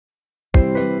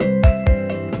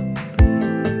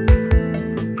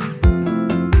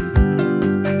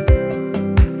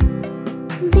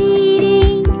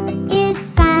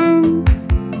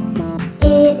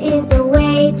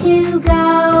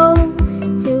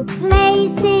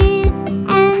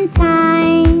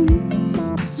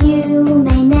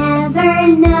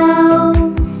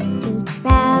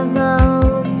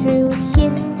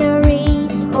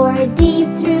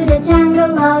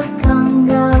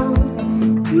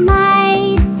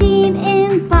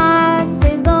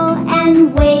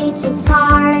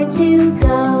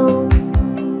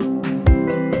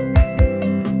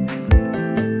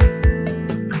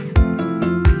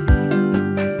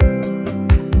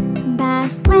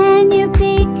When you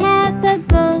pick up a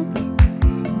book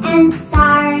and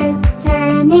start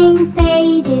turning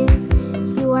pages,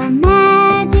 you are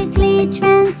magically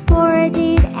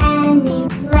transported any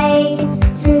place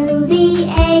through the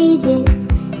ages.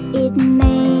 It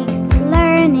makes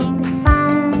learning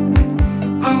fun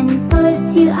and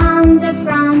puts you on the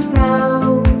front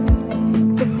row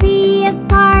to be a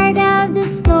part of the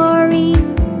story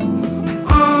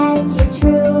as you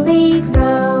truly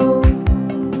grow.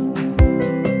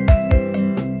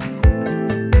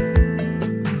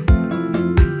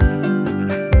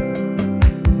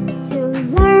 To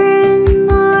learn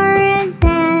more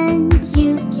than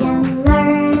you can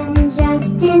learn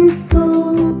just in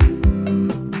school,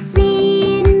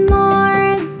 read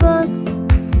more books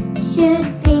should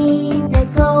be the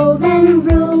golden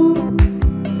rule.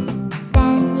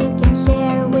 Then you can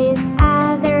share with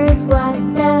others what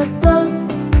the books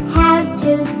have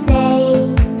to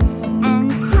say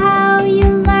and how you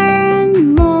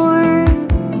learn more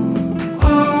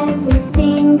every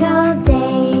single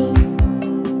day.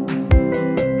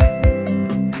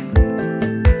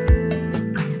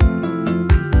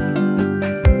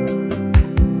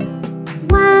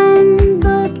 One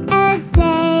book a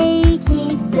day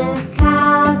keeps the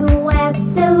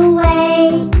cobwebs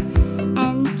away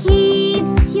and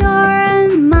keeps your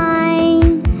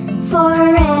mind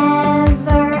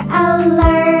forever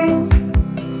alert.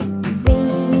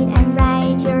 Read and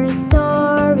write your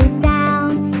stories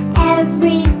down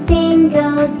every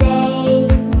single day.